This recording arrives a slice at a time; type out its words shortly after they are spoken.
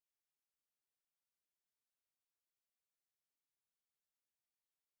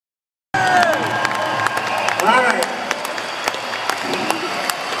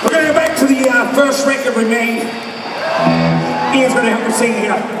our first record we made. Ian's going to help us sing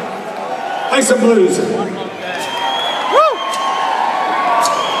here. Play some blues.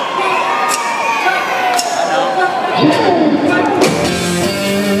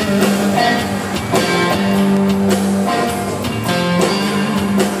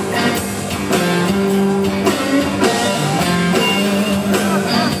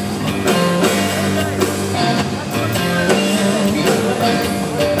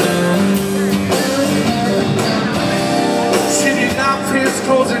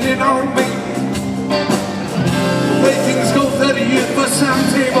 Closing in on me. The way things go 30 years for some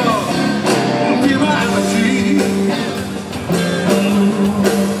table will be my allergy.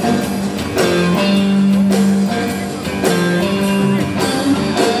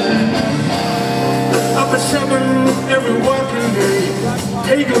 Up at 7 every working day.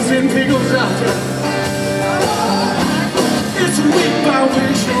 Giggles in, giggles out. It's a week by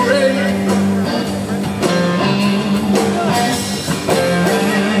week charade.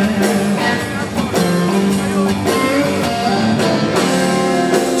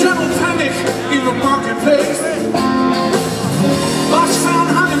 Marketplace, lost found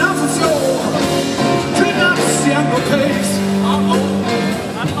hung enough for soul, could not stand no pace.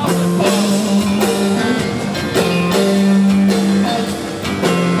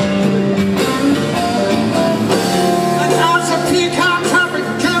 And as a peacock traffic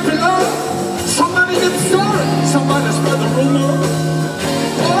can't be low, somebody get the story, somebody spread the rumor.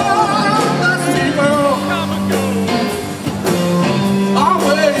 Oh, that's people.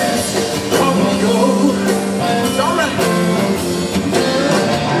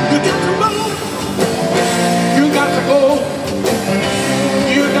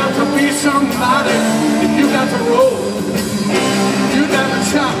 Somebody, you got to roll, you got to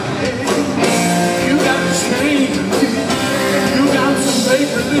chop, you got to change, you got to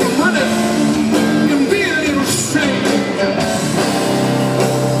make a little money and be a little strange.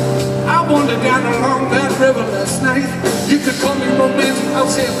 I wandered down along that river last night. You could call me romantic, I'll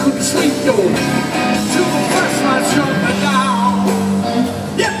say I couldn't sleep though. Till the first light shut me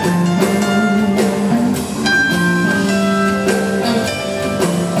down. Yeah.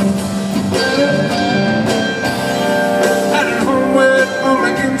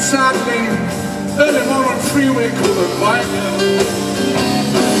 Inside lane, early morning freeway could white.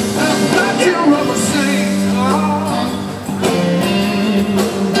 I've got your rubber stain.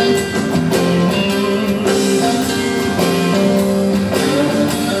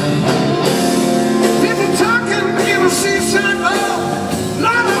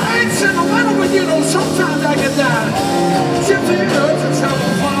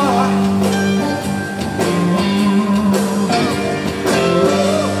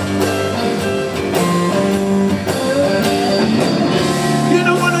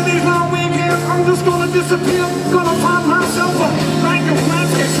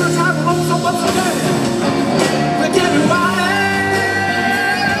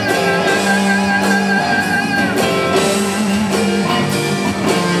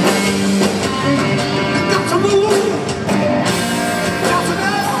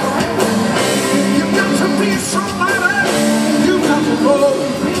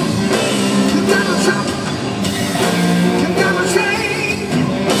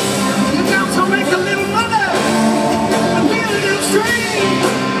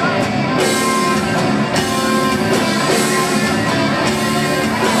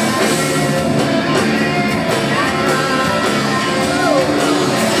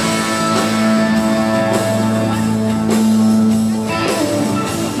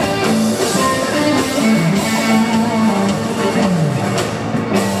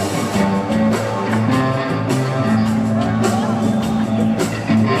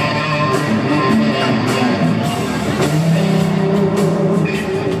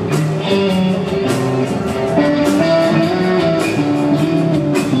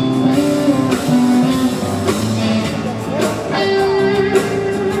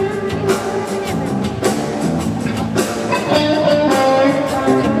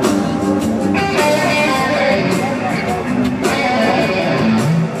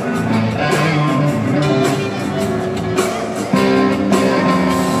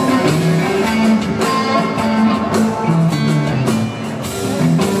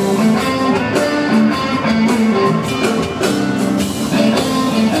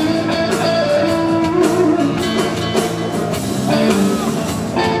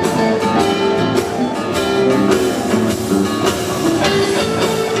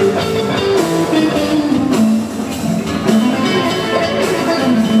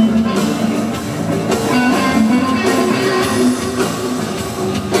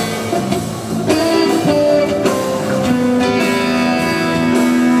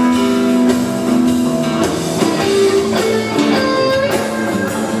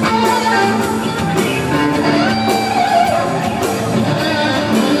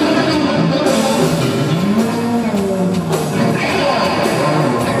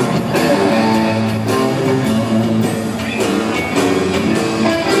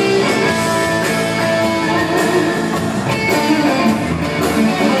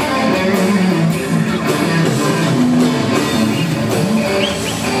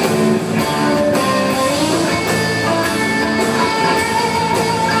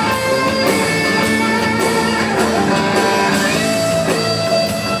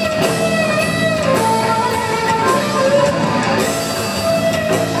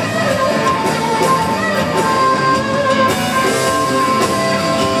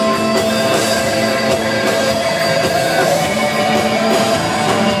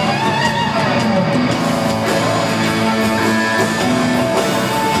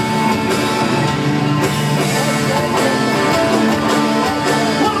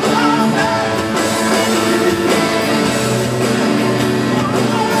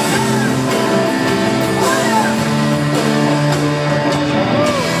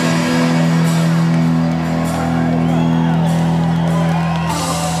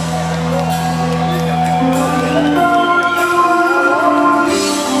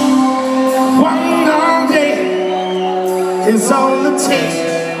 takes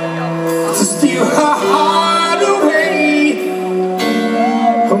to steal her heart away.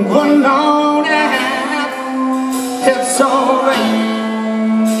 From one long night, it's alright.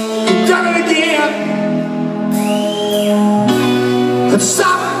 You've done it again. And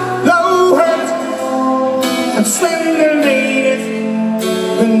soft, low hurt, and slender ladies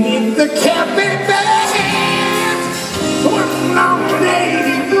beneath the carpet bed. One long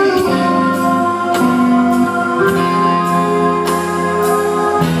lady.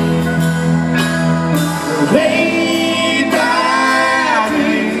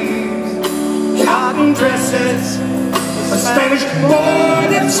 Dresses, a Spanish boy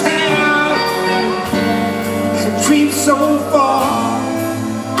in town, dreams so far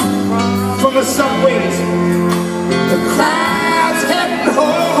from the subways, the crowds heading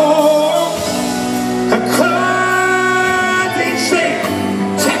home. A clothing shape,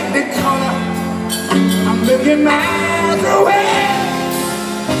 technicolor, a million miles away.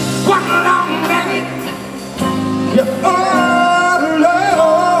 One long night, you're all alone.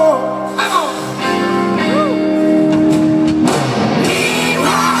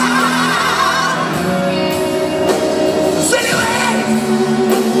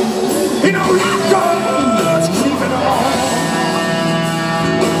 You know life goes creeping on.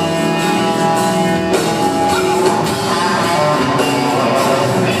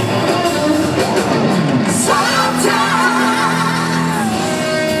 Sometimes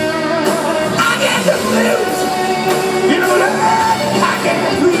I get the blues. You know that I get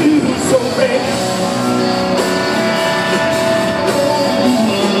the blues so bad.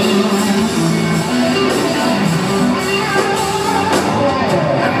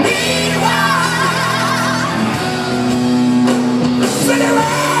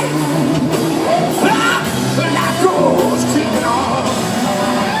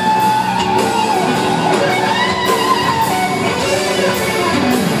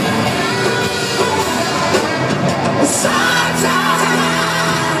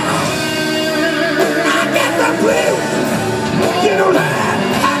 You know that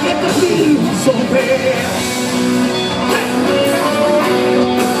I get the blues so bad.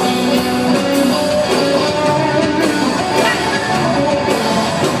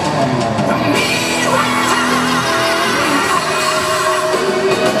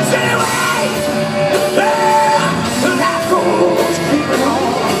 Life goes creeping on.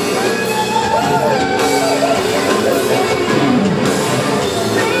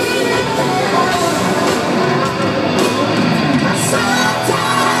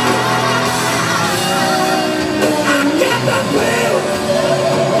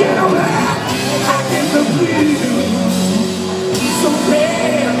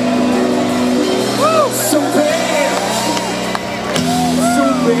 So bad, so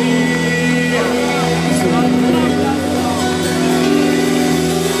bad.